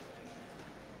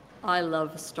I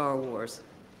love Star Wars.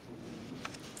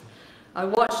 I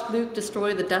watched Luke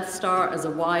destroy the Death Star as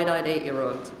a wide-eyed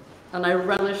 8-year-old, and I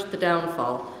relished the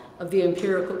downfall of the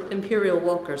Imperial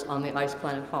walkers on the ice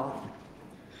planet Hoth.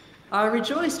 I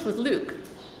rejoiced with Luke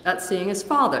at seeing his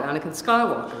father, Anakin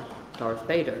Skywalker, Darth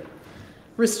Vader,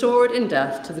 restored in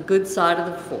death to the good side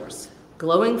of the Force,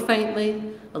 glowing faintly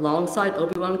alongside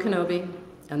Obi-Wan Kenobi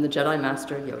and the Jedi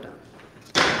Master Yoda.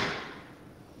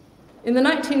 In the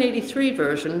 1983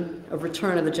 version of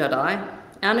Return of the Jedi,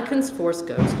 Anakin's Force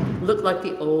ghost looked like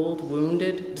the old,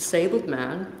 wounded, disabled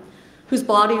man whose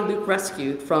body Luke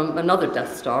rescued from another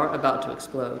Death Star about to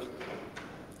explode.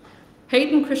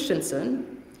 Hayden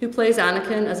Christensen, who plays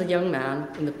Anakin as a young man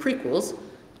in the prequels,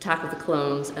 Attack of the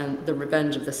Clones and The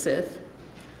Revenge of the Sith,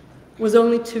 was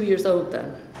only 2 years old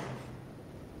then.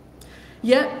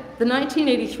 Yet, the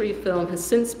 1983 film has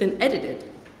since been edited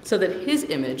so that his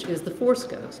image is the Force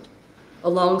ghost,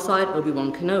 alongside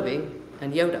Obi-Wan Kenobi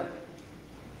and Yoda.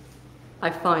 I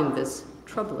find this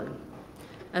troubling,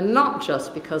 and not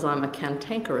just because I'm a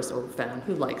cantankerous old fan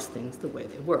who likes things the way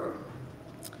they were.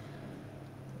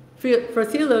 For a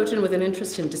theologian with an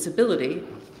interest in disability,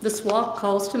 the swap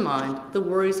calls to mind the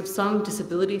worries of some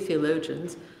disability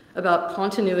theologians about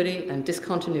continuity and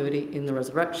discontinuity in the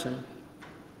resurrection.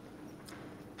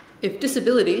 If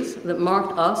disabilities that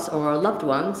marked us or our loved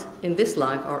ones in this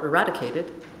life are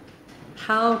eradicated,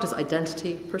 how does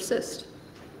identity persist?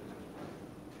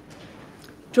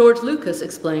 George Lucas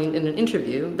explained in an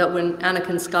interview that when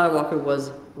Anakin Skywalker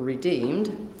was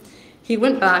redeemed, he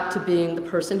went back to being the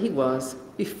person he was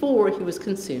before he was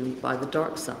consumed by the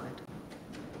dark side.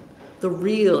 The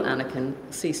real Anakin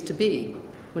ceased to be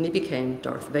when he became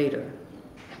Darth Vader.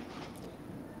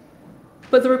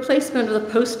 But the replacement of the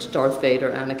post-Darth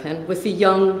Vader Anakin with the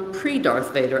young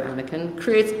pre-Darth Vader Anakin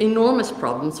creates enormous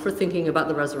problems for thinking about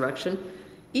the resurrection,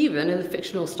 even in the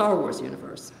fictional Star Wars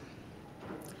universe.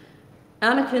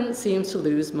 Anakin seems to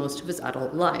lose most of his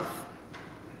adult life.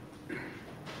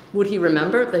 Would he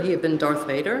remember that he had been Darth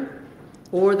Vader,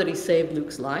 or that he saved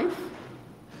Luke's life?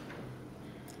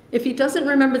 If he doesn't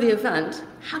remember the event,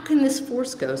 how can this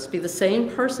Force ghost be the same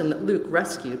person that Luke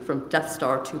rescued from Death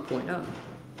Star 2.0?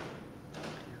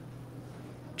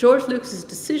 George Lucas's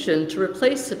decision to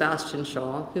replace Sebastian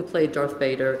Shaw, who played Darth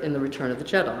Vader in The Return of the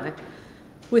Jedi,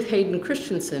 with Hayden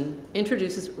Christensen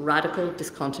introduces radical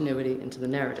discontinuity into the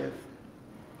narrative.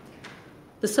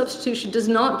 The substitution does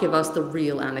not give us the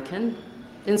real Anakin.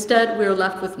 Instead, we are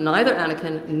left with neither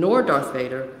Anakin nor Darth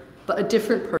Vader, but a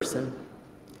different person,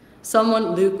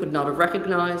 someone Luke would not have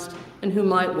recognized and who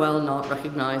might well not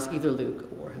recognize either Luke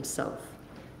or himself.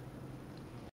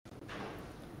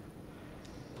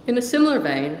 In a similar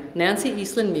vein, Nancy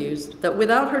Eastland mused that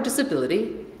without her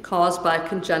disability, caused by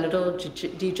congenital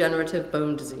degenerative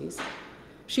bone disease,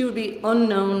 she would be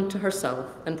unknown to herself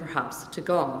and perhaps to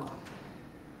God.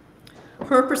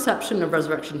 Her perception of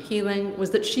resurrection healing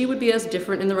was that she would be as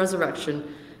different in the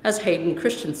resurrection as Hayden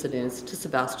Christensen is to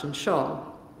Sebastian Shaw.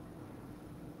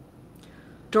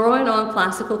 Drawing on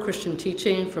classical Christian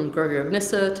teaching from Gregory of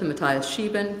Nyssa to Matthias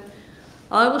Schieben,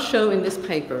 I will show in this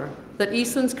paper that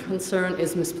Eastland's concern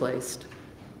is misplaced.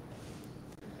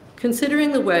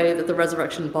 Considering the way that the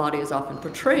resurrection body is often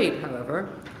portrayed, however,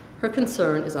 her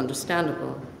concern is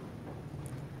understandable.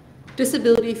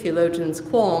 Disability theologians'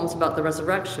 qualms about the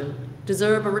resurrection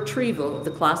deserve a retrieval of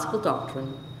the classical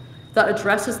doctrine that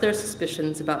addresses their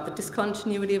suspicions about the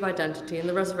discontinuity of identity in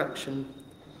the resurrection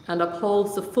and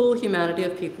upholds the full humanity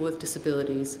of people with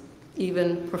disabilities,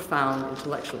 even profound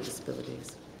intellectual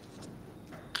disabilities.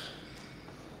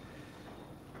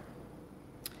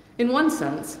 In one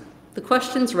sense, the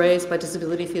questions raised by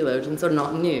disability theologians are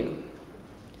not new.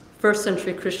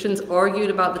 First-century Christians argued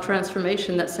about the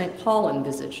transformation that St. Paul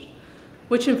envisaged,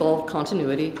 which involved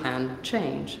continuity and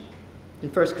change. In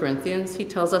 1 Corinthians, he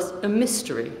tells us a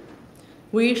mystery.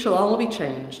 We shall all be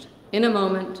changed in a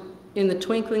moment, in the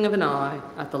twinkling of an eye,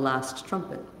 at the last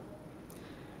trumpet.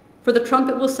 For the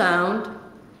trumpet will sound,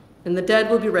 and the dead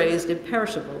will be raised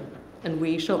imperishable, and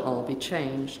we shall all be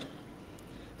changed.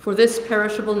 For this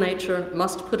perishable nature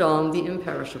must put on the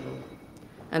imperishable,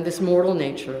 and this mortal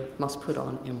nature must put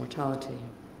on immortality.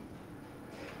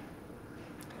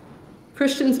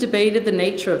 Christians debated the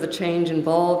nature of the change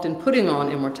involved in putting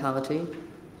on immortality,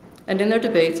 and in their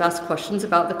debates asked questions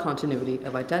about the continuity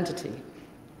of identity.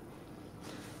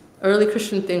 Early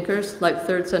Christian thinkers, like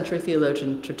 3rd century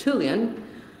theologian Tertullian,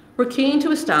 were keen to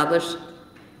establish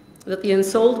that the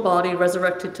ensouled body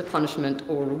resurrected to punishment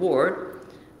or reward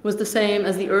was the same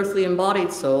as the earthly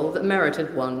embodied soul that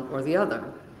merited one or the other.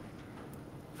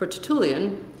 For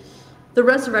Tertullian, the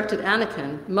resurrected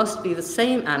Anakin must be the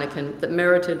same Anakin that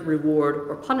merited reward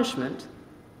or punishment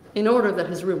in order that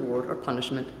his reward or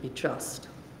punishment be just.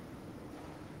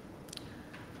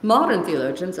 Modern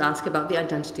theologians ask about the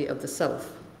identity of the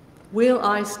self. Will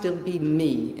I still be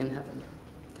me in heaven?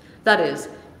 That is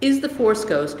the Force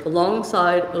Ghost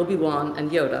alongside Obi-Wan and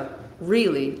Yoda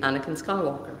really Anakin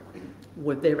Skywalker?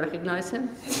 Would they recognize him?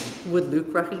 Would Luke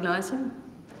recognize him?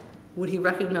 Would he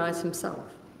recognize himself?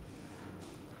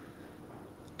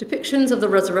 Depictions of the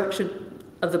resurrection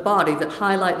of the body that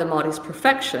highlight the body's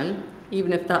perfection,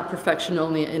 even if that perfection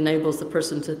only enables the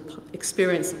person to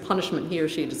experience the punishment he or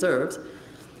she deserves,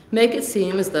 make it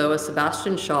seem as though a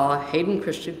Sebastian Shaw, Hayden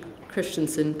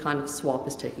Christensen kind of swap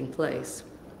is taking place.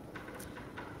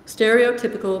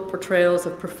 Stereotypical portrayals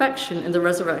of perfection in the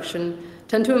resurrection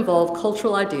tend to involve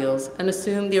cultural ideals and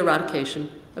assume the eradication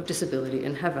of disability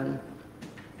in heaven.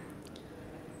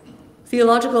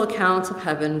 Theological accounts of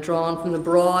heaven drawn from the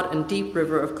broad and deep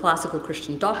river of classical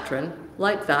Christian doctrine,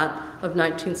 like that of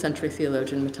 19th century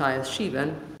theologian Matthias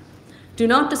Scheeben, do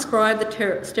not describe the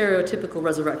stereotypical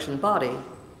resurrection body.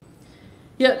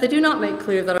 Yet they do not make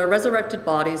clear that our resurrected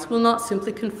bodies will not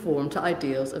simply conform to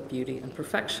ideals of beauty and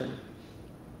perfection.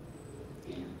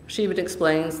 Scheeben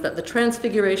explains that the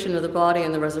transfiguration of the body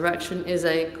in the resurrection is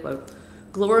a, quote,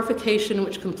 glorification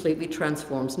which completely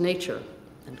transforms nature,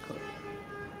 end quote.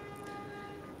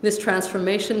 This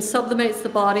transformation sublimates the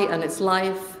body and its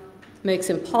life, makes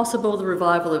impossible the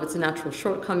revival of its natural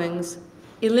shortcomings,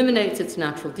 eliminates its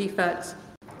natural defects,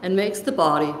 and makes the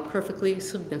body perfectly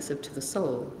submissive to the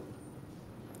soul.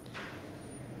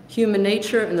 Human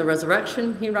nature in the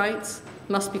resurrection, he writes,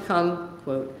 must become,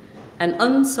 quote, an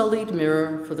unsullied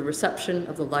mirror for the reception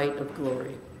of the light of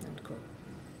glory, end quote.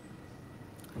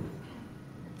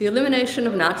 The elimination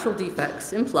of natural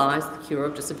defects implies the cure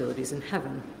of disabilities in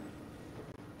heaven.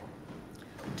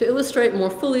 To illustrate more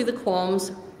fully the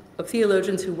qualms of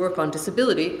theologians who work on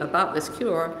disability about this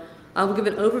cure, I will give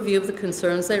an overview of the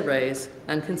concerns they raise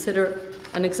and consider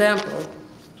an example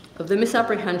of the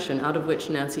misapprehension out of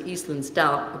which Nancy Eastland's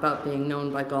doubt about being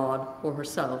known by God or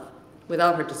herself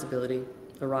without her disability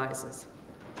arises.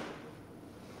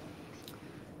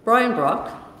 Brian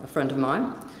Brock, a friend of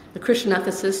mine, a Christian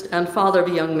ethicist and father of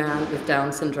a young man with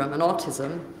Down syndrome and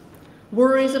autism,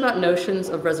 worries about notions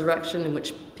of resurrection in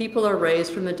which people are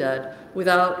raised from the dead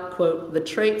without, quote, the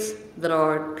traits that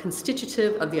are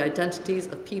constitutive of the identities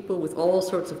of people with all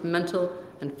sorts of mental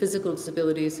and physical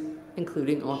disabilities,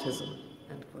 including autism,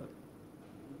 end quote.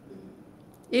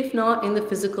 If not in the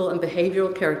physical and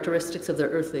behavioral characteristics of their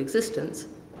earthly existence,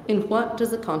 in what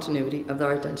does the continuity of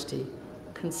their identity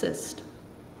consist?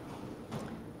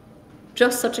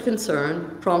 Just such a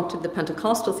concern prompted the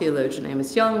Pentecostal theologian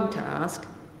Amos Young to ask,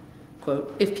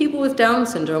 quote, if people with Down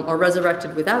syndrome are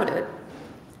resurrected without it,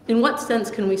 in what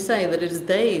sense can we say that it is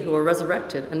they who are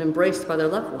resurrected and embraced by their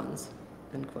loved ones,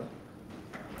 end quote.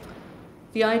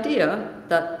 The idea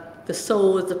that the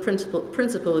soul is the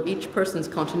principle of each person's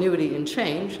continuity and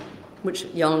change, which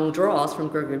Young draws from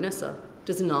Gregor of Nyssa,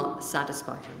 does not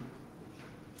satisfy him.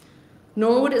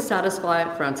 Nor would it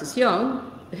satisfy Frances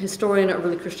Young, a historian of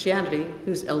early Christianity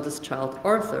whose eldest child,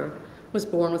 Arthur, was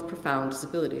born with profound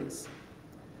disabilities.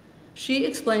 She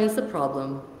explains the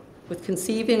problem with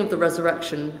conceiving of the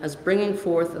resurrection as bringing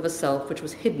forth of a self which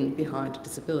was hidden behind a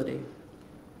disability.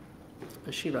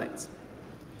 As she writes,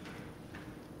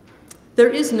 there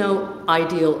is no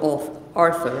ideal of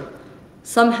Arthur,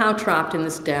 somehow trapped in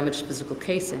this damaged physical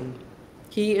casing.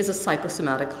 He is a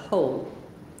psychosomatic whole.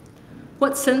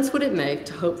 What sense would it make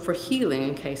to hope for healing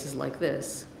in cases like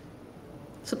this?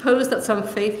 Suppose that some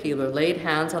faith healer laid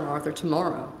hands on Arthur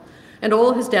tomorrow and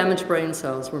all his damaged brain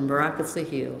cells were miraculously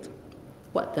healed.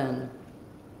 What then?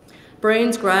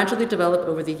 Brains gradually develop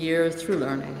over the years through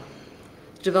learning.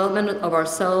 The development of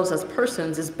ourselves as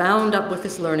persons is bound up with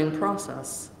this learning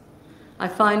process. I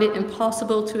find it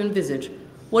impossible to envisage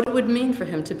what it would mean for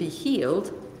him to be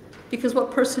healed, because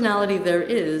what personality there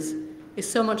is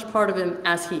so much part of him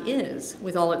as he is,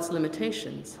 with all its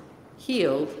limitations.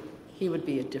 Healed, he would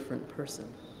be a different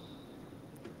person.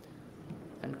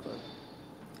 End quote.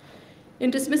 In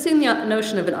dismissing the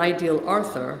notion of an ideal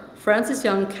Arthur, Frances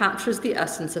Young captures the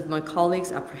essence of my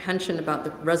colleague's apprehension about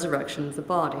the resurrection of the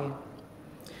body.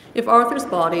 If Arthur's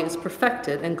body is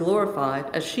perfected and glorified,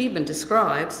 as Scheeben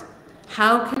describes,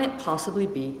 how can it possibly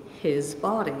be his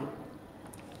body?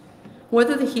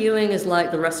 Whether the healing is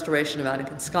like the restoration of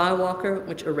Anakin Skywalker,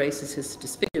 which erases his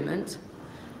disfigurement,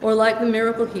 or like the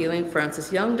miracle healing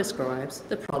Frances Young describes,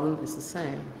 the problem is the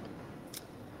same.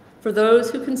 For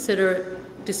those who consider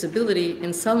disability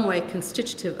in some way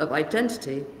constitutive of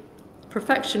identity,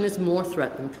 perfection is more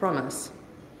threat than promise.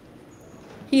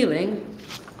 Healing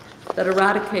that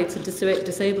eradicates a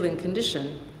disabling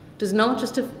condition does not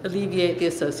just alleviate the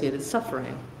associated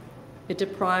suffering, it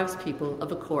deprives people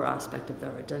of a core aspect of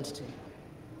their identity.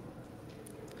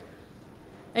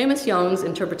 Amos Yong's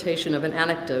interpretation of an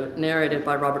anecdote narrated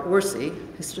by Robert Orsi,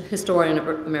 historian of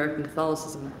American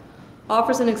Catholicism,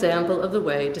 offers an example of the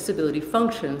way disability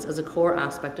functions as a core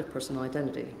aspect of personal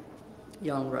identity.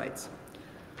 Yong writes,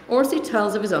 Orsi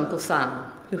tells of his uncle Sal,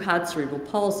 who had cerebral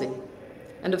palsy,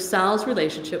 and of Sal's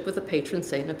relationship with the patron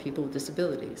saint of people with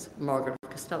disabilities, Margaret of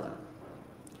Castello.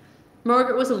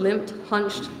 Margaret was a limped,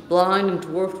 hunched, blind, and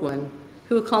dwarfed woman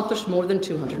who accomplished more than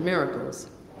 200 miracles.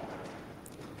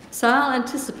 Sal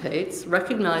anticipates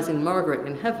recognizing Margaret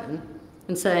in heaven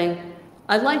and saying,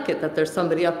 I like it that there's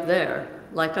somebody up there,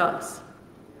 like us.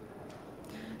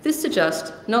 This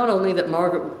suggests not only that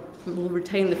Margaret will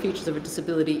retain the features of a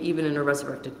disability even in a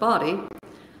resurrected body,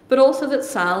 but also that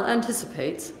Sal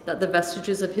anticipates that the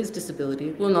vestiges of his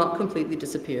disability will not completely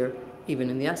disappear even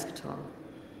in the eschaton.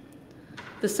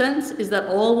 The sense is that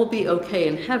all will be okay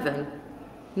in heaven,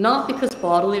 not because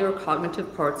bodily or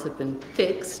cognitive parts have been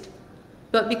fixed,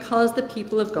 but because the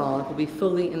people of God will be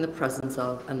fully in the presence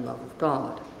of and love of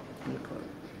God. End quote.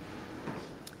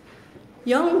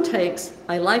 Yong takes,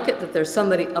 I like it that there's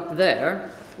somebody up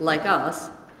there, like us,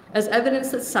 as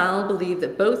evidence that Sal believed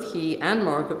that both he and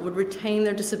Margaret would retain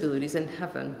their disabilities in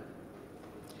heaven.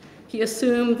 He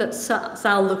assumed that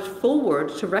Sal looked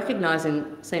forward to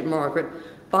recognizing St. Margaret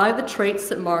by the traits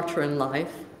that marked her in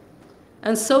life,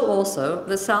 and so also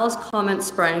that Sal's comment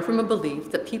sprang from a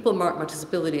belief that people marked by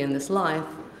disability in this life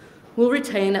will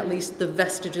retain at least the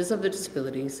vestiges of the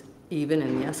disabilities even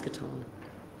in the eschaton.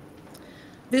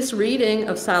 This reading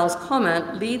of Sal's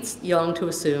comment leads Yong to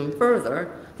assume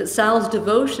further that Sal's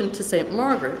devotion to St.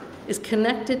 Margaret is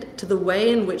connected to the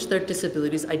way in which their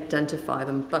disabilities identify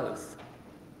them both.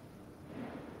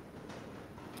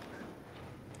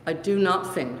 I do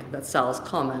not think that Sal's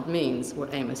comment means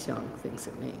what Amos Yong thinks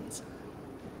it means.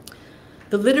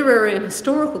 The literary and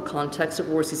historical context of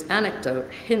Orsi's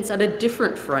anecdote hints at a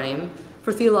different frame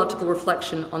for theological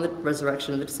reflection on the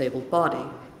resurrection of the disabled body.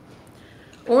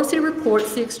 Orsi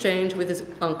reports the exchange with his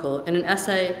uncle in an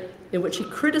essay in which he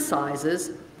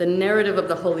criticizes the narrative of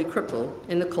the holy cripple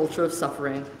in the culture of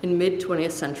suffering in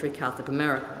mid-20th century Catholic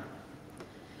America.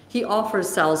 He offers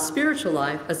Sal's spiritual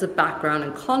life as a background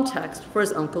and context for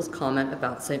his uncle's comment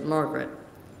about St. Margaret.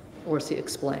 Orsi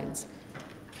explains,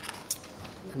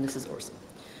 and this is Orsi.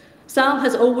 Sal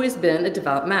has always been a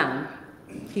devout man.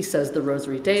 He says the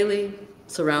rosary daily,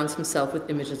 surrounds himself with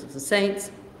images of the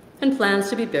saints, and plans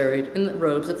to be buried in the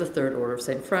robes of the Third Order of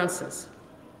St. Francis.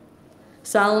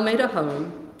 Sal made a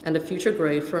home and a future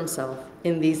grave for himself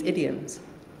in these idioms.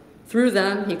 Through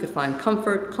them, he could find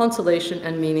comfort, consolation,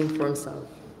 and meaning for himself.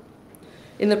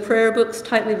 In the prayer books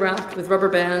tightly wrapped with rubber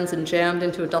bands and jammed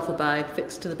into a duffel bag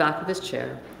fixed to the back of his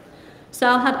chair,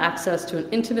 Sal had access to an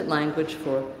intimate language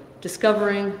for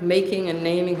discovering, making, and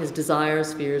naming his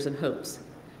desires, fears, and hopes,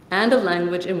 and a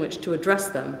language in which to address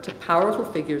them to powerful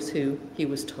figures who, he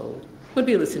was told, would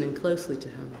be listening closely to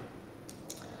him.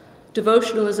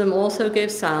 Devotionalism also gave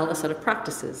Sal a set of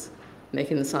practices,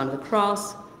 making the sign of the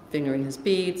cross, fingering his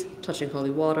beads, touching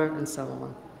holy water, and so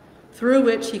on, through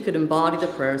which he could embody the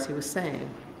prayers he was saying.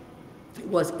 It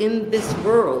was in this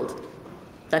world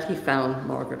that he found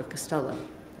Margaret of Castello.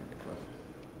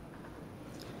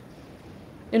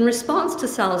 In response to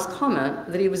Sal's comment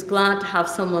that he was glad to have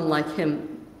someone like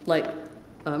him,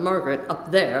 Margaret,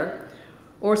 up there,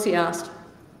 Orsi asked,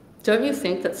 don't you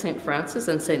think that St. Francis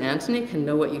and St. Anthony can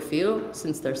know what you feel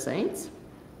since they're saints?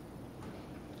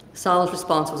 Sal's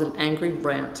response was an angry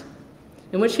rant,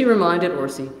 in which he reminded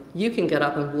Orsi, you can get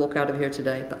up and walk out of here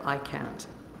today, but I can't.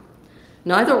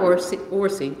 Neither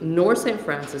Orsi nor St.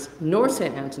 Francis nor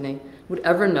St. Anthony would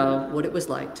ever know what it was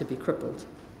like to be crippled.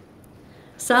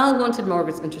 Sal wanted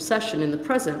Margaret's intercession in the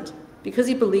present because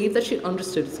he believed that she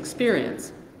understood his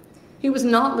experience. He was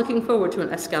not looking forward to an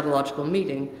eschatological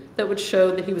meeting that would show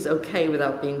that he was okay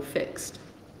without being fixed.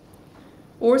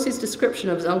 Orsi's description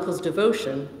of his uncle's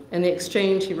devotion and the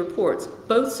exchange he reports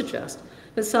both suggest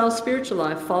that Sal's spiritual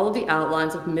life followed the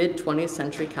outlines of mid-20th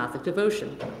century Catholic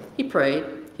devotion. He prayed,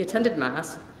 he attended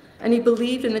Mass, and he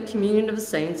believed in the communion of the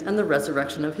saints and the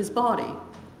resurrection of his body,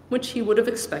 which he would have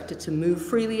expected to move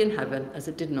freely in heaven as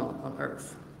it did not on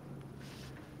earth.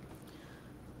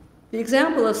 The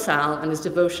example of Sal and his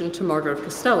devotion to Margaret of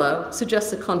Castello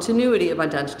suggests a continuity of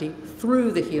identity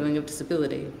through the healing of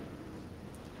disability.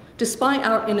 Despite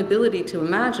our inability to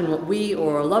imagine what we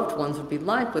or our loved ones would be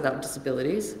like without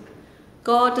disabilities,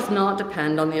 God does not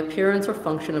depend on the appearance or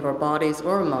function of our bodies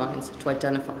or our minds to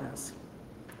identify us.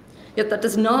 Yet that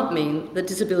does not mean that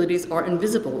disabilities are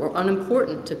invisible or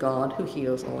unimportant to God who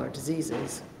heals all our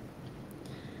diseases.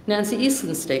 Nancy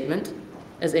Eastland's statement,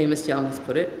 as Amos Young has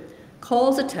put it,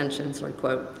 calls attention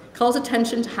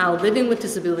to how living with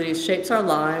disabilities shapes our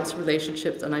lives,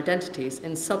 relationships, and identities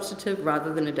in substantive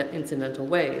rather than incidental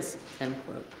ways, end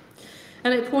quote.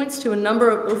 And it points to a number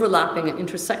of overlapping and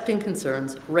intersecting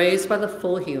concerns raised by the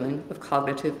full healing of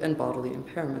cognitive and bodily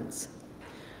impairments.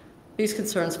 These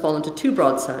concerns fall into two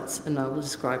broad sets, and I will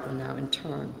describe them now in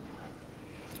turn.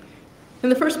 In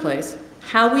the first place,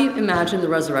 how we imagine the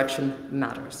resurrection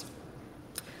matters.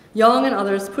 Young and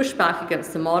others push back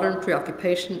against the modern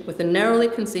preoccupation with a narrowly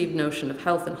conceived notion of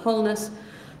health and wholeness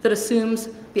that assumes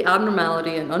the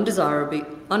abnormality and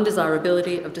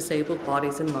undesirability of disabled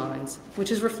bodies and minds,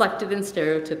 which is reflected in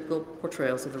stereotypical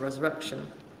portrayals of the resurrection.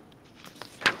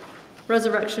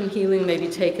 Resurrection healing may be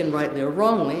taken rightly or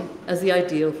wrongly as the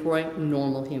ideal for a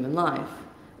normal human life.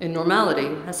 And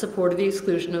normality has supported the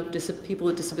exclusion of people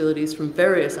with disabilities from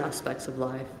various aspects of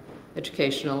life: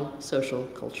 educational, social,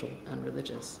 cultural, and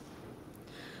religious.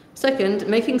 Second,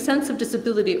 making sense of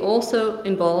disability also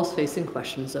involves facing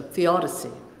questions of theodicy.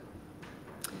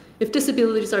 If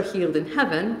disabilities are healed in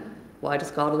heaven, why does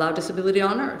God allow disability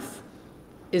on earth?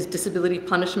 Is disability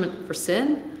punishment for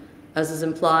sin, as is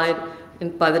implied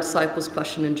by the disciples'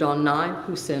 question in John 9,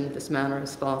 who sinned this man or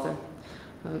his father?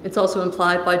 It's also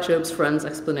implied by Job's friends'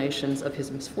 explanations of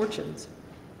his misfortunes.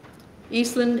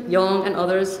 Eastland, Young, and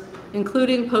others,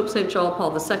 including Pope St. John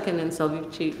Paul II and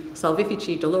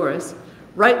Salvifici Dolores,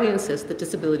 rightly insist that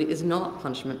disability is not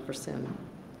punishment for sin.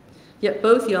 Yet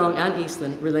both Young and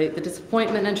Eastland relate the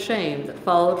disappointment and shame that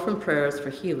followed from prayers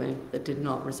for healing that did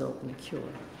not result in a cure.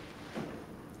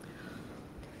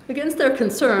 Against their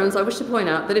concerns, I wish to point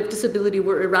out that if disability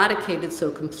were eradicated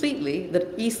so completely that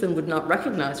Eastland would not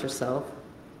recognize herself,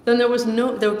 then there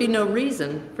would be no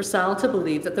reason for Sal to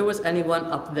believe that there was anyone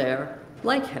up there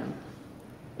like him.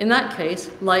 In that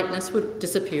case, lightness would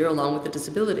disappear along with the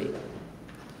disability.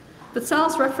 But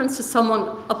Sal's reference to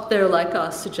someone up there like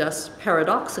us suggests,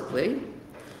 paradoxically,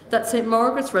 that St.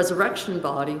 Margaret's resurrection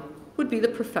body would be the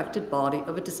perfected body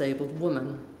of a disabled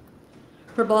woman.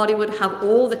 Her body would have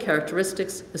all the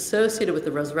characteristics associated with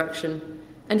the resurrection,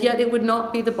 and yet it would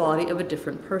not be the body of a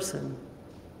different person.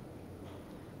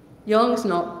 Young is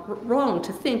not wrong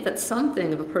to think that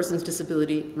something of a person's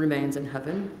disability remains in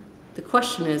heaven. The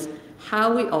question is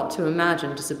how we ought to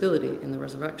imagine disability in the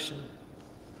resurrection.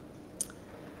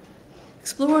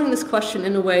 Exploring this question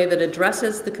in a way that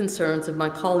addresses the concerns of my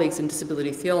colleagues in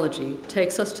disability theology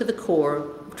takes us to the core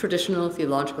of traditional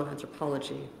theological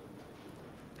anthropology,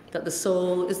 that the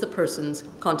soul is the person's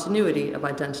continuity of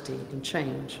identity and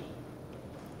change.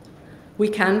 We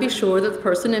can be sure that the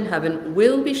person in heaven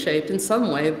will be shaped in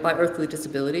some way by earthly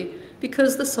disability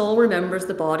because the soul remembers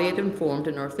the body it informed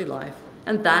in earthly life,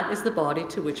 and that is the body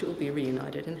to which it will be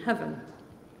reunited in heaven.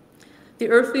 The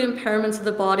earthly impairments of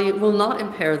the body will not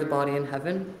impair the body in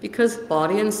heaven because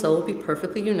body and soul will be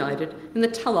perfectly united in the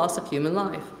telos of human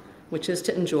life, which is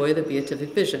to enjoy the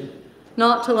beatific vision,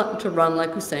 not to run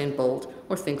like Usain Bolt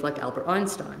or think like Albert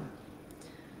Einstein.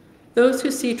 Those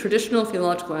who see traditional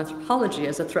theological anthropology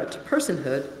as a threat to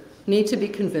personhood need to be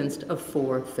convinced of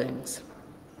four things.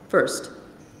 First,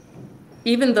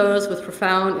 even those with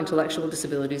profound intellectual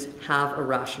disabilities have a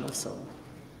rational soul.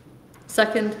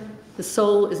 Second, the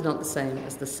soul is not the same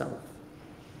as the self.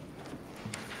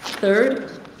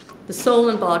 Third, the soul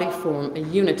and body form a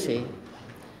unity.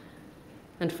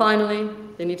 And finally,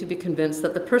 they need to be convinced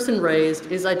that the person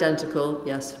raised is identical,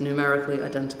 yes, numerically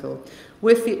identical,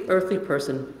 with the earthly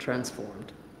person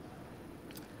transformed.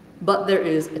 But there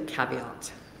is a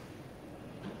caveat.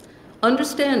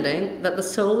 Understanding that the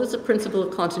soul is a principle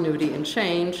of continuity and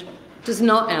change does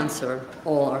not answer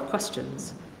all our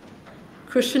questions.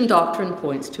 Christian doctrine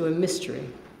points to a mystery.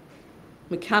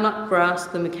 We cannot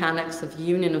grasp the mechanics of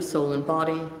union of soul and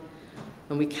body,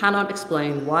 and we cannot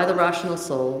explain why the rational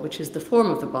soul, which is the form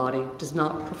of the body, does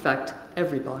not perfect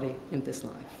everybody in this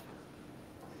life.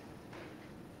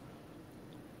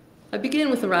 I begin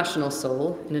with the rational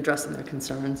soul in addressing their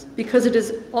concerns because it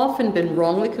has often been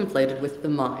wrongly conflated with the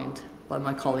mind by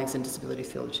my colleagues in disability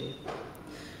theology.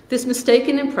 This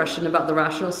mistaken impression about the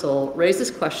rational soul raises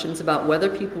questions about whether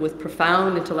people with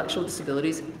profound intellectual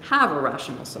disabilities have a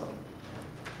rational soul.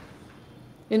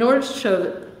 In order to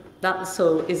show that the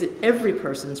soul is every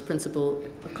person's principle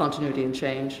of continuity and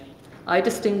change, I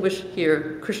distinguish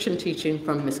here Christian teaching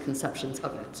from misconceptions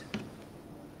of it.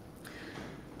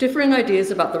 Differing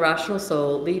ideas about the rational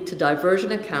soul lead to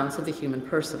divergent accounts of the human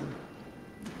person.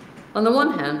 On the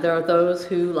one hand, there are those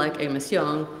who, like Amos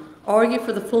Young, argue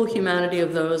for the full humanity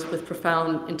of those with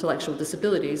profound intellectual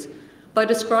disabilities by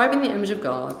describing the image of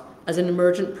God as an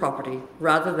emergent property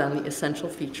rather than the essential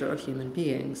feature of human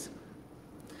beings.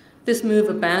 This move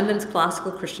abandons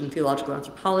classical Christian theological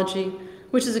anthropology,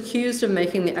 which is accused of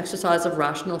making the exercise of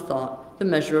rational thought the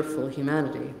measure of full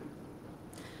humanity.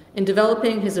 In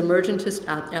developing his emergentist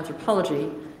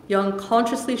anthropology, Jung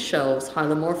consciously shelves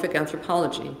hylomorphic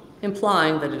anthropology,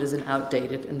 implying that it is an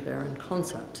outdated and barren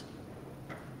concept.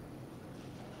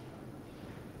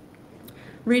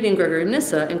 Reading Gregory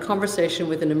Nyssa in conversation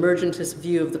with an emergentist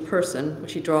view of the person,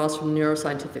 which he draws from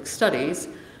neuroscientific studies,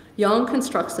 Jung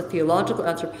constructs a theological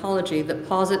anthropology that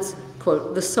posits,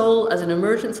 quote, the soul as an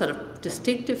emergent set of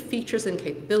distinctive features and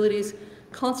capabilities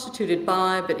constituted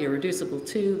by, but irreducible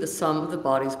to, the sum of the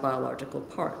body's biological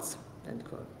parts, end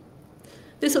quote.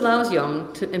 This allows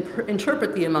Jung to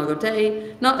interpret the Imago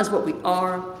Dei not as what we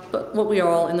are, but what we are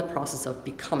all in the process of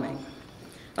becoming.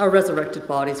 Our resurrected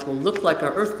bodies will look like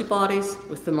our earthly bodies,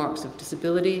 with the marks of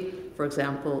disability, for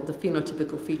example, the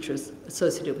phenotypical features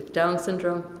associated with Down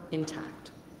syndrome,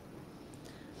 intact.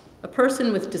 A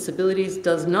person with disabilities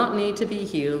does not need to be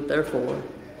healed, therefore,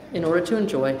 in order to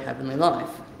enjoy heavenly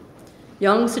life.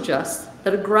 Jung suggests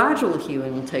that a gradual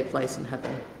healing will take place in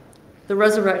heaven. The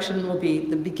resurrection will be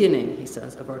the beginning, he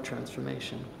says, of our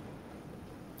transformation.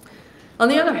 On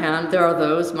the other hand, there are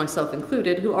those, myself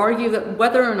included, who argue that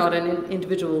whether or not an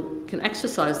individual can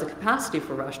exercise the capacity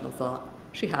for rational thought,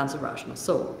 she has a rational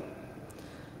soul.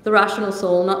 The rational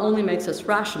soul not only makes us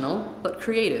rational, but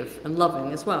creative and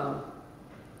loving as well.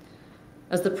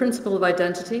 As the principle of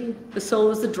identity, the soul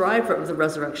is the driver of the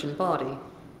resurrection body,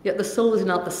 yet the soul is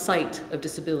not the site of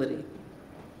disability.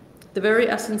 The very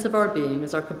essence of our being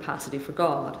is our capacity for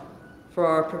God, for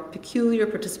our peculiar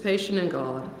participation in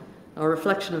God, our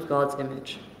reflection of God's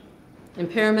image.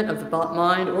 Impairment of the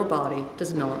mind or body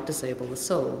does not disable the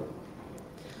soul.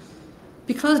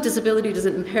 Because disability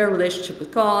doesn't impair relationship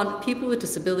with God, people with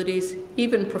disabilities,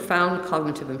 even profound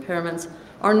cognitive impairments,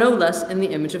 are no less in the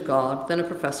image of God than a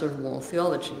professor of moral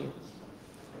theology.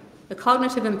 A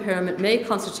cognitive impairment may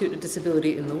constitute a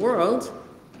disability in the world,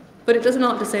 but it does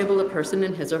not disable a person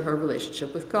in his or her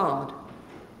relationship with God.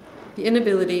 The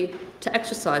inability to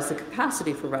exercise the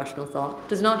capacity for rational thought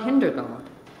does not hinder God,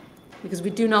 because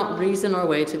we do not reason our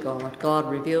way to God. God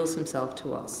reveals himself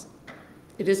to us.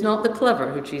 It is not the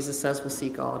clever who Jesus says will see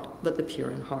God, but the pure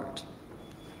in heart.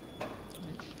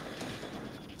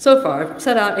 So far, I've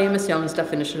set out Amos Young's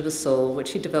definition of the soul,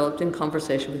 which he developed in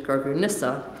conversation with Gregory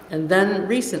Nyssa, and then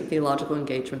recent theological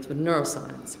engagements with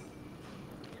neuroscience.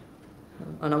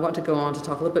 And I want to go on to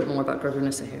talk a little bit more about Gregory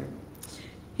Nyssa here.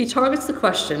 He targets the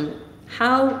question,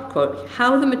 how, quote,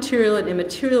 how the material and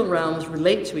immaterial realms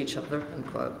relate to each other,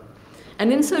 unquote.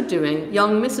 And in so doing,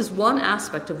 Jung misses one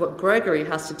aspect of what Gregory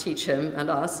has to teach him and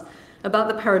us about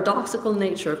the paradoxical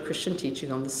nature of Christian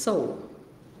teaching on the soul.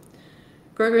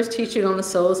 Gregory's teaching on the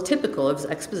soul is typical of his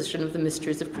exposition of the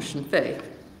mysteries of Christian faith.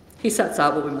 He sets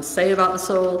out what we must say about the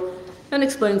soul and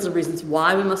explains the reasons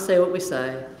why we must say what we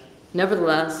say.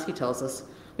 Nevertheless, he tells us,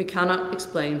 we cannot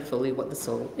explain fully what the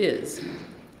soul is.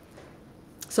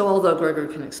 So although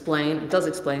Gregory can explain, and does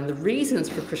explain, the reasons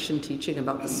for Christian teaching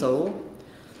about the soul,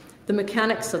 the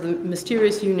mechanics of the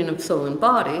mysterious union of soul and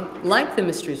body, like the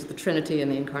mysteries of the Trinity and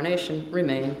the Incarnation,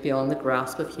 remain beyond the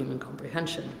grasp of human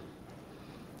comprehension.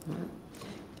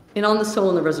 In On the Soul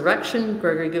and the Resurrection,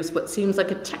 Gregory gives what seems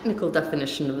like a technical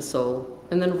definition of the soul,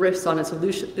 and then riffs on its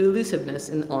elusiveness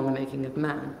in On the Making of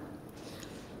Man.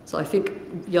 So I think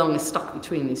Jung is stuck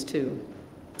between these two.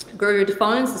 Gregory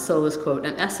defines the soul as, quote,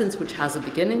 an essence which has a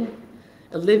beginning,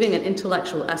 a living and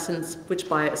intellectual essence which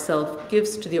by itself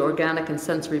gives to the organic and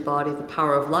sensory body the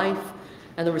power of life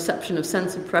and the reception of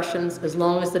sense impressions as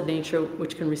long as the nature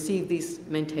which can receive these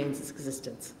maintains its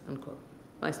existence, unquote.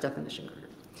 Nice definition, Gregory.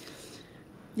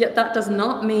 Yet that does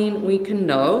not mean we can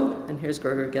know, and here's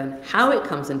Gregory again, how it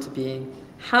comes into being,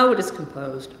 how it is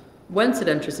composed, whence it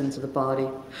enters into the body,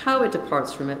 how it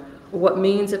departs from it, or what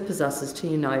means it possesses to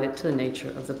unite it to the nature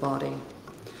of the body.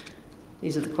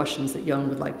 These are the questions that Jung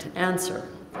would like to answer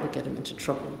that get him into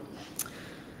trouble.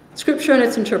 Scripture and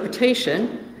its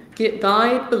interpretation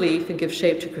guide belief and give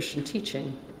shape to Christian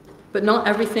teaching, but not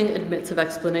everything admits of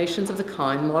explanations of the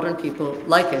kind modern people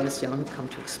like Amos Young have come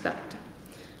to expect.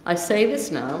 I say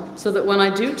this now so that when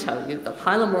I do tell you that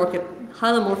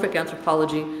hylomorphic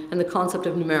anthropology and the concept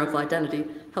of numerical identity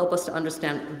help us to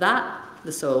understand that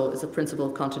the soul is a principle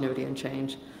of continuity and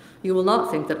change, you will not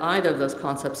think that either of those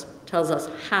concepts tells us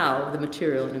how the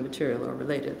material and immaterial are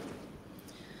related.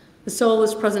 The soul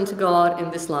is present to God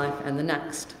in this life and the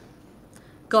next.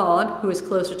 God, who is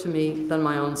closer to me than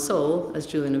my own soul, as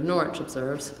Julian of Norwich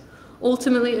observes,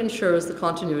 ultimately ensures the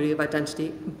continuity of identity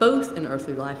both in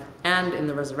earthly life and in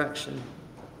the resurrection.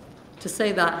 To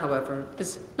say that, however,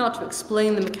 is not to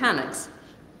explain the mechanics,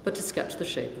 but to sketch the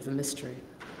shape of the mystery.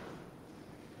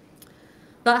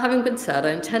 That having been said,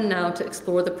 I intend now to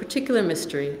explore the particular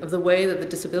mystery of the way that the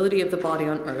disability of the body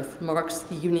on earth marks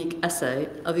the unique essay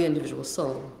of the individual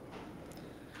soul.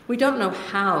 We don't know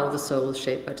how the soul is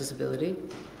shaped by disability.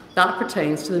 That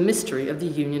pertains to the mystery of the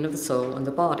union of the soul and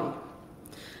the body.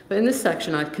 But in this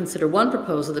section, I consider one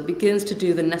proposal that begins to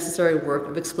do the necessary work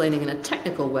of explaining in a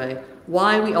technical way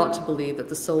why we ought to believe that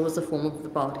the soul is the form of the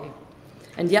body,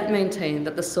 and yet maintain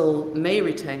that the soul may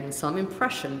retain some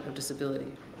impression of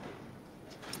disability.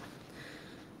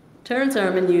 Terence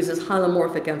Ehrman uses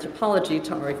hylomorphic anthropology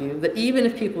to argue that even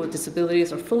if people with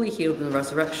disabilities are fully healed in the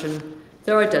resurrection,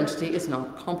 their identity is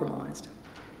not compromised.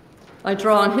 I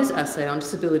draw on his essay on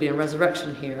disability and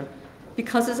resurrection here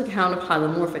because his account of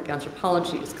hylomorphic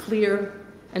anthropology is clear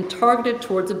and targeted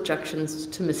towards objections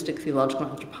to mystic theological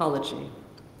anthropology.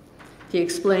 He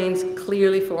explains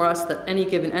clearly for us that any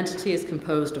given entity is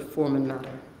composed of form and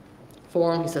matter.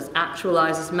 Form, he says,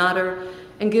 actualizes matter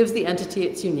and gives the entity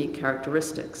its unique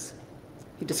characteristics.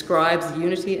 He describes the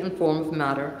unity and form of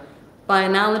matter by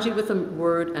analogy with a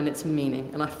word and its meaning,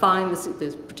 and I find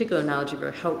this particular analogy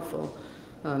very helpful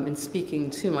in speaking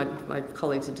to my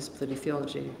colleagues in disability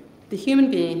theology. The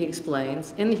human being, he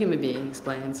explains,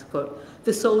 quote,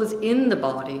 the soul is in the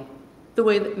body the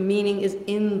way that meaning is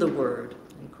in the word,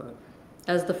 end quote.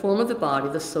 As the form of the body,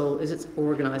 the soul is its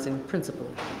organizing principle.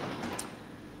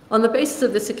 On the basis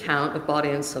of this account of body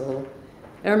and soul,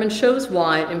 Ehrman shows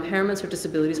why impairments or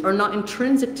disabilities are not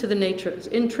intrinsic to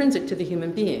the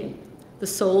human being. The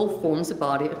soul forms the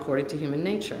body according to human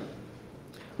nature.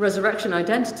 Resurrection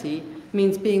identity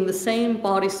means being the same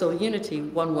body-soul unity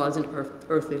one was in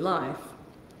earthly life.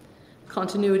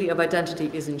 Continuity of identity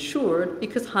is ensured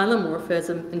because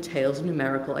hylomorphism entails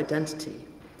numerical identity.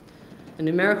 A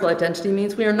numerical identity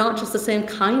means we are not just the same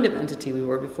kind of entity we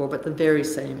were before, but the very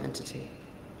same entity.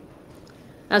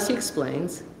 As he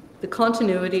explains, the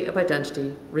continuity of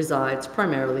identity resides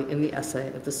primarily in the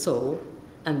essay of the soul,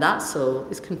 and that soul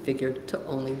is configured to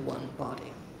only one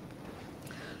body.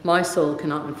 My soul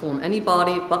cannot inform any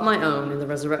body but my own in the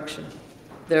resurrection.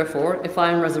 Therefore, if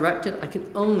I am resurrected, I can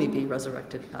only be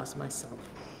resurrected as myself.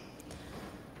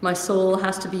 My soul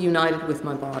has to be united with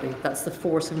my body. That's the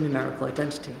force of numerical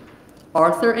identity.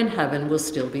 Arthur in heaven will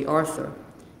still be Arthur,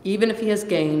 even if he has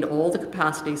gained all the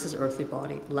capacities his earthly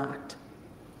body lacked.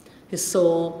 His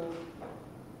soul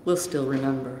will still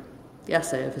remember. The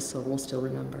essay of his soul will still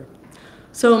remember.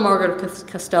 So Margaret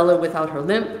Costello, without her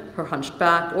limp, her hunched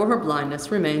back, or her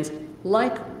blindness, remains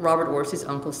like Robert Orsi's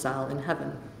Uncle Sal in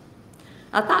heaven.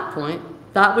 At that point,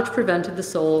 that which prevented the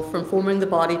soul from forming the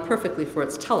body perfectly for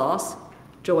its telos,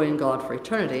 joy in God for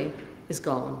eternity, is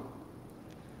gone.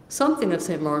 Something of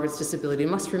St. Margaret's disability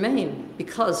must remain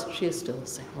because she is still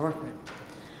St. Margaret.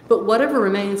 But whatever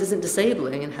remains isn't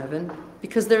disabling in heaven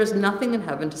because there is nothing in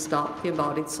heaven to stop the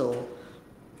embodied soul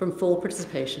from full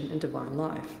participation in divine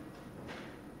life.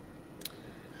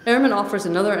 Ehrman offers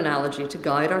another analogy to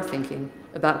guide our thinking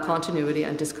about continuity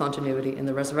and discontinuity in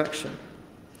the resurrection.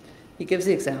 He gives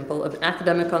the example of an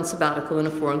academic on sabbatical in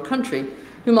a foreign country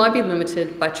who might be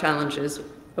limited by challenges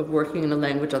of working in a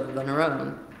language other than her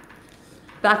own.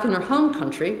 Back in her home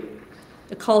country,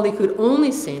 a colleague who'd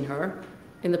only seen her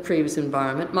in the previous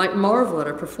environment might marvel at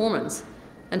her performance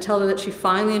and tell her that she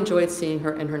finally enjoyed seeing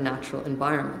her in her natural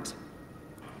environment.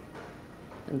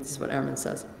 And this is what Ehrman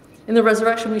says. In the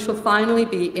resurrection, we shall finally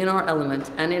be in our element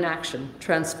and in action,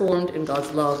 transformed in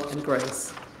God's love and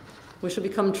grace. We shall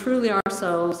become truly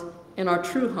ourselves in our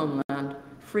true homeland,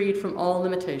 freed from all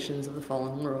limitations of the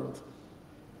fallen world.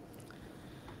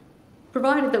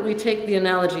 Provided that we take the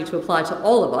analogy to apply to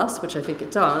all of us, which I think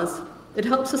it does, it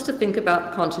helps us to think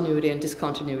about the continuity and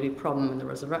discontinuity problem in the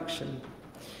resurrection.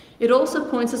 It also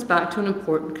points us back to an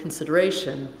important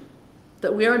consideration,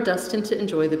 that we are destined to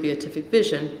enjoy the beatific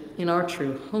vision in our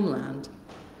true homeland.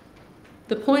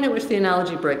 The point at which the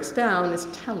analogy breaks down is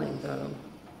telling, though.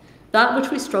 That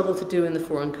which we struggle to do in the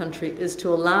foreign country is to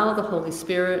allow the Holy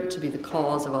Spirit to be the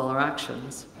cause of all our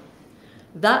actions.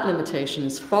 That limitation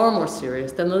is far more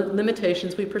serious than the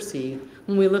limitations we perceive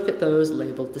when we look at those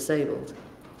labeled disabled.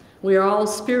 We are all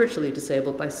spiritually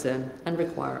disabled by sin and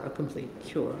require a complete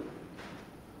cure.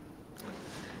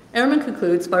 Ehrman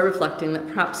concludes by reflecting that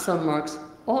perhaps some marks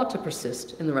ought to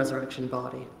persist in the resurrection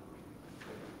body.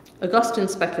 Augustine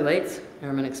speculates,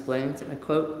 Ehrman explains, and I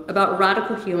quote, about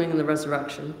radical healing in the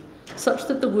resurrection, such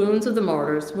that the wounds of the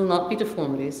martyrs will not be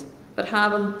deformities, but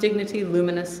have a dignity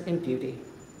luminous in beauty.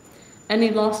 Any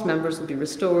lost members will be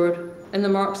restored, and the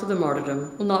marks of the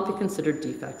martyrdom will not be considered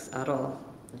defects at all.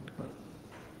 End quote.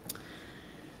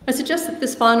 I suggest that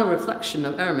this final reflection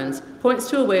of Ehrman's points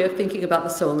to a way of thinking about the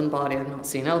soul and body I've not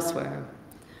seen elsewhere.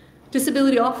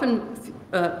 Theology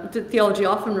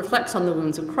often reflects on the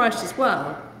wounds of Christ as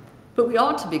well, but we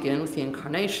ought to begin with the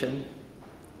Incarnation.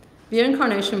 The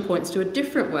Incarnation points to a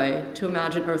different way to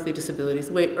imagine earthly disabilities,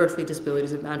 the way earthly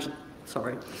disabilities imagine.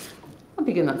 Sorry, I'll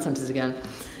begin that sentence again.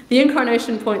 The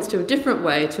Incarnation points to a different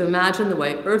way to imagine the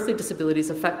way earthly disabilities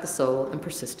affect the soul and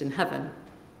persist in heaven,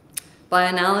 by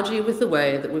analogy with the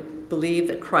way that we believe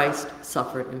that Christ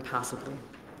suffered impassively.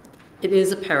 It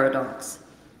is a paradox.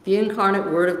 The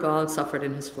incarnate Word of God suffered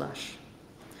in his flesh.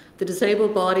 The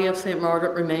disabled body of St.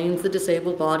 Margaret remains the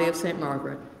disabled body of St.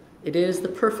 Margaret. It is the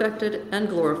perfected and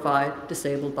glorified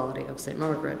disabled body of St.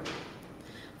 Margaret.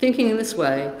 Thinking in this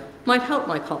way might help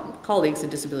my colleagues in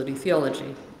disability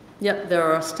theology, yet there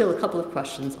are still a couple of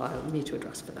questions I'll need to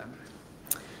address for them.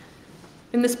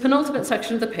 In this penultimate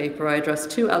section of the paper, I address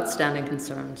two outstanding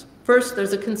concerns. First,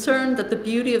 there's a concern that the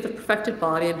beauty of the perfected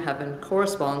body in heaven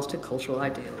corresponds to cultural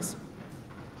ideals.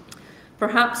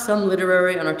 Perhaps some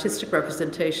literary and artistic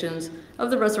representations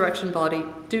of the resurrection body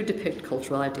do depict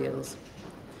cultural ideals.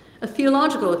 A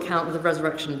theological account of the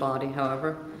resurrection body,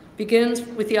 however, begins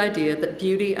with the idea that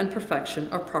beauty and perfection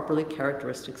are properly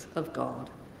characteristics of God,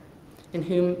 in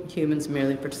whom humans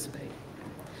merely participate.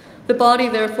 The body,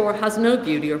 therefore, has no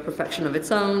beauty or perfection of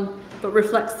its own, but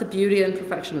reflects the beauty and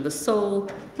perfection of the soul,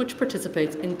 which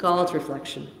participates in God's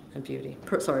reflection and beauty,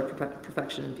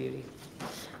 perfection and beauty.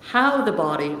 How the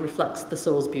body reflects the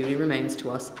soul's beauty remains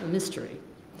to us a mystery.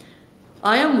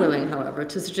 I am willing, however,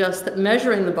 to suggest that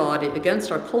measuring the body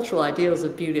against our cultural ideals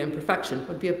of beauty and perfection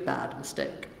would be a bad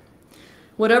mistake.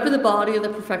 Whatever the body of the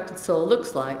perfected soul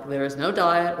looks like, there is no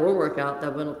diet or workout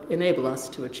that will enable us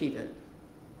to achieve it.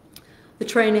 The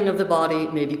training of the body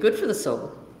may be good for the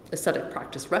soul. Ascetic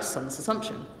practice rests on this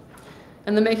assumption.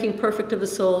 And the making perfect of the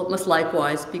soul must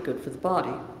likewise be good for the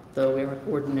body, though we are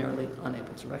ordinarily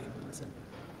unable to recognize it.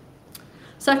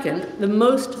 Second, the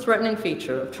most threatening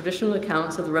feature of traditional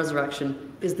accounts of the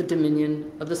resurrection is the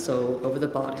dominion of the soul over the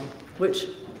body, which,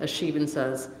 as Scheven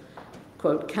says,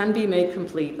 quote, can be made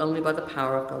complete only by the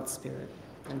power of God's Spirit,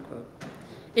 end quote.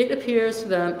 It appears to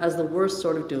them as the worst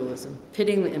sort of dualism,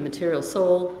 pitting the immaterial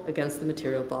soul against the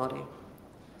material body.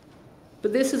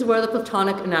 But this is where the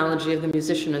Platonic analogy of the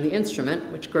musician and the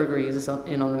instrument, which Gregory uses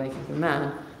in On the Making of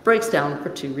Man, breaks down for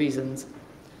two reasons.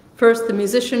 First, the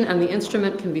musician and the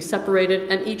instrument can be separated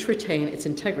and each retain its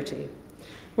integrity,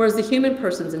 whereas the human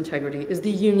person's integrity is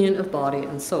the union of body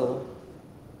and soul.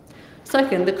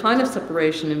 Second, the kind of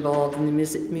separation involved in the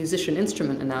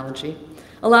musician-instrument analogy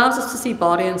allows us to see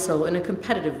body and soul in a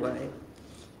competitive way.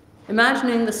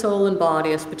 Imagining the soul and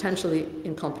body as potentially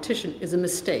in competition is a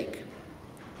mistake.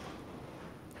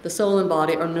 The soul and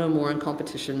body are no more in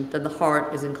competition than the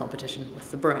heart is in competition with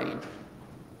the brain.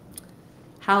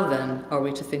 How then are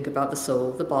we to think about the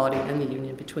soul, the body, and the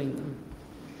union between them?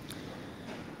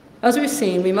 As we've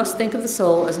seen, we must think of the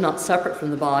soul as not separate from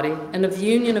the body, and of the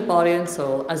union of body and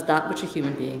soul as that which a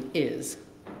human being is.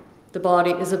 The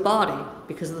body is a body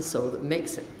because of the soul that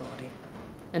makes it body,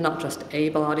 and not just a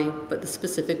body, but the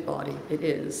specific body it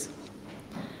is.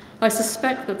 I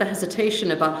suspect that the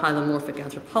hesitation about hylomorphic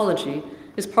anthropology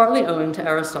is partly owing to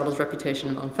Aristotle's reputation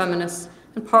among feminists,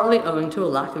 and partly owing to a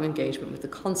lack of engagement with the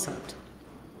concept.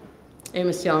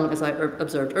 Amos Young, as I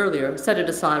observed earlier, set it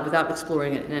aside without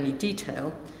exploring it in any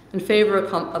detail, in favor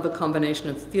of a combination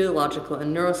of theological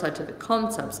and neuroscientific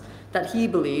concepts that he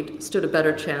believed stood a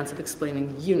better chance of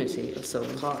explaining the unity of soul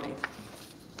and body.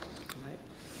 Right.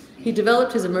 He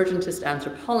developed his emergentist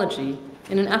anthropology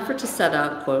in an effort to set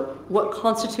out, quote, what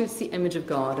constitutes the image of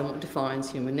God and what defines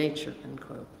human nature, end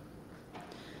quote.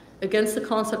 Against the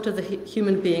concept of the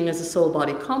human being as a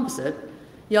soul-body composite,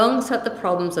 Young set the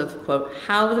problems of, quote,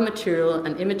 how the material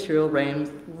and immaterial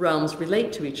realms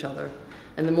relate to each other,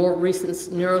 and the more recent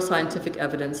neuroscientific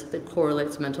evidence that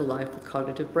correlates mental life with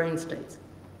cognitive brain states,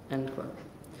 end quote.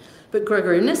 But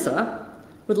Gregory Nyssa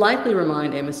would likely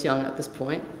remind Amos Young at this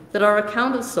point that our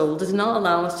account of the soul does not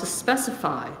allow us to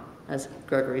specify, as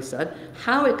Gregory said,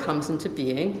 how it comes into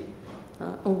being,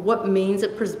 or what means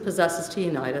it possesses to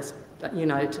unite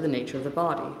it to the nature of the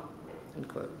body, end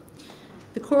quote.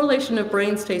 The correlation of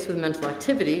brain states with mental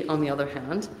activity, on the other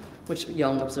hand, which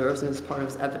Young observes and is part of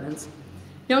his evidence,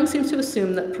 Young seems to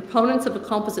assume that proponents of a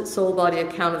composite soul-body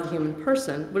account of the human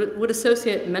person would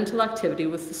associate mental activity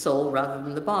with the soul rather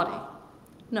than the body.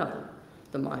 No,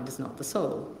 the mind is not the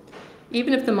soul.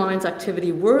 Even if the mind's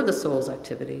activity were the soul's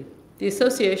activity, the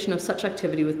association of such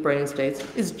activity with brain states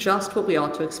is just what we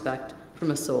ought to expect from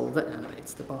a soul that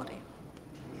animates the body.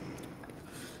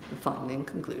 And finally, in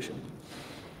conclusion,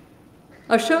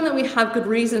 I've shown that we have good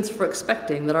reasons for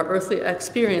expecting that our earthly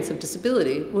experience of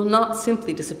disability will not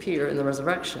simply disappear in the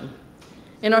resurrection.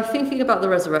 In our thinking about the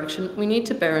resurrection, we need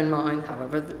to bear in mind,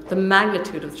 however, the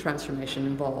magnitude of the transformation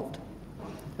involved,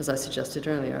 as I suggested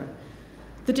earlier.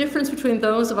 The difference between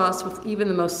those of us with even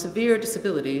the most severe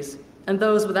disabilities and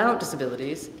those without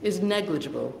disabilities is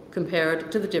negligible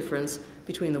compared to the difference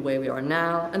between the way we are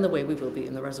now and the way we will be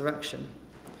in the resurrection.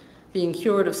 Being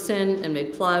cured of sin and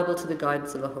made pliable to the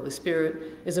guidance of the Holy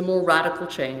Spirit is a more radical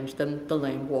change than the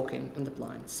lame walking and the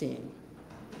blind seeing.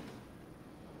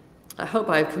 I hope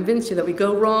I have convinced you that we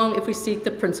go wrong if we seek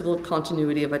the principled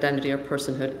continuity of identity or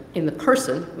personhood in the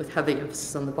person with heavy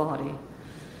emphasis on the body.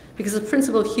 Because the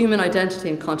principle of human identity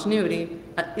and continuity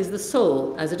is the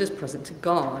soul as it is present to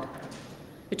God.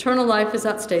 Eternal life is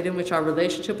that state in which our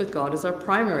relationship with God is our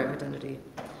primary identity,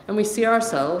 and we see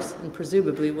ourselves, and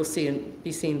presumably will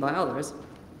be seen by others,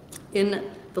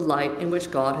 in the light in which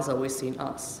God has always seen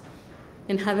us.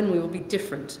 In heaven we will be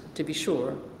different, to be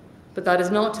sure, but that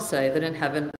is not to say that in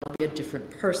heaven we'll be a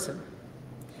different person.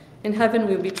 In heaven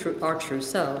we will be our true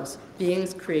selves,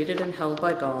 beings created and held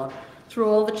by God through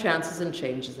all the chances and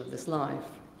changes of this life.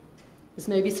 This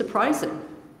may be surprising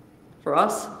for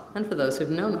us and for those who've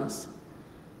known us,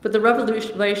 but the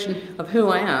revelation of who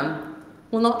I am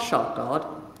will not shock God,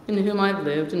 in whom I have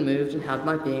lived and moved and had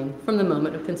my being from the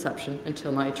moment of conception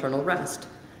until my eternal rest,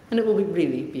 and it will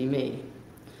really be me.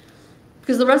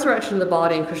 Because the resurrection of the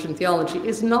body in Christian theology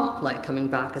is not like coming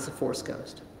back as a Force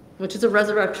ghost, which is a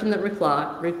resurrection that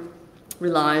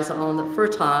relies on the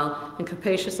fertile and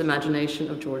capacious imagination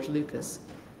of George Lucas.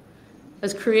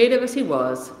 As creative as he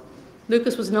was,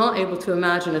 Lucas was not able to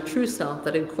imagine a true self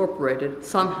that incorporated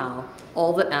somehow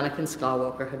all that Anakin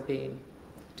Skywalker had been,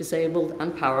 disabled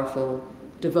and powerful,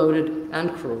 devoted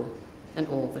and cruel, and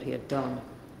all that he had done.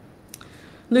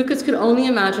 Lucas could only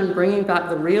imagine bringing back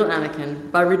the real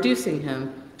Anakin by reducing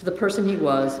him to the person he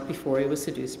was before he was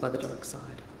seduced by the dark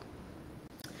side.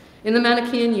 In the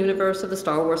Manichaean universe of the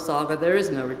Star Wars saga, there is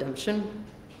no redemption,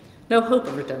 no hope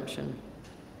of redemption.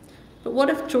 But what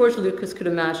if George Lucas could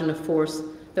imagine a force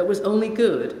that was only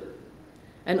good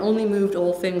and only moved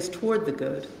all things toward the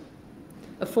good,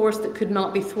 a force that could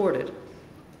not be thwarted,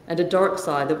 and a dark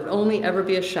side that would only ever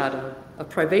be a shadow, a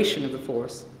privation of the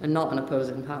force, and not an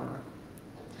opposing power?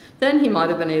 Then he might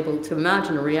have been able to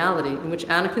imagine a reality in which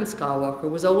Anakin Skywalker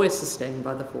was always sustained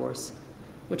by the Force,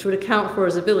 which would account for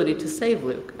his ability to save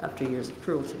Luke after years of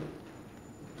cruelty.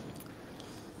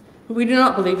 But we do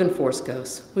not believe in Force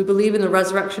ghosts. We believe in the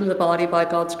resurrection of the body by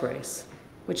God's grace,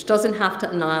 which doesn't have to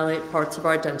annihilate parts of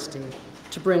our identity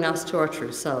to bring us to our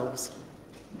true selves.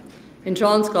 In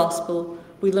John's Gospel,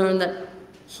 we learn that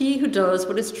he who does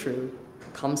what is true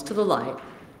comes to the light,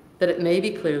 that it may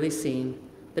be clearly seen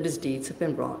that his deeds have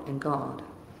been wrought in God.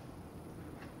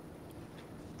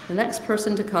 The next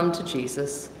person to come to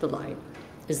Jesus, the light,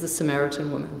 is the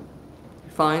Samaritan woman, who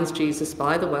finds Jesus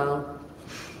by the well.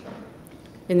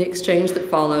 In the exchange that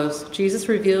follows, Jesus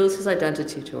reveals his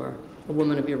identity to her, a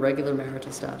woman of irregular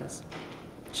marital status.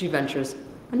 She ventures,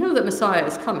 "I know that Messiah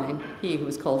is coming, he who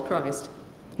is called Christ.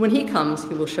 When he comes,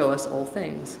 he will show us all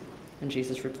things." And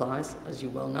Jesus replies, as you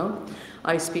well know,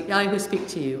 I who speak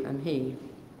to you am he."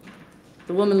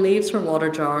 The woman leaves her water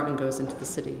jar and goes into the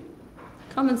city.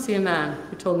 "Come and see a man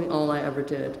who told me all I ever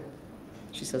did,"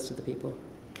 she says to the people.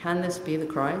 Can this be the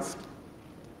Christ?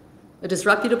 A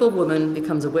disreputable woman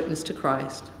becomes a witness to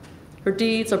Christ. Her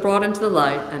deeds are brought into the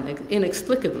light and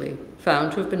inexplicably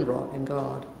found to have been wrought in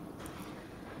God.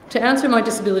 To answer my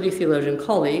disability theologian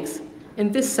colleagues,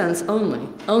 in this sense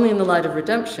only in the light of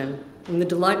redemption, when the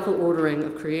delightful ordering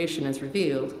of creation is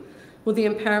revealed, will the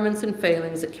impairments and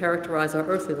failings that characterize our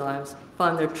earthly lives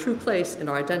find their true place in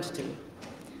our identity.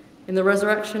 In the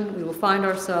resurrection, we will find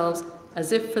ourselves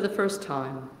as if for the first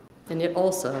time, and yet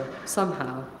also,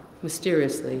 somehow,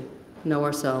 mysteriously, know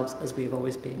ourselves as we've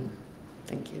always been.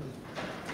 Thank you.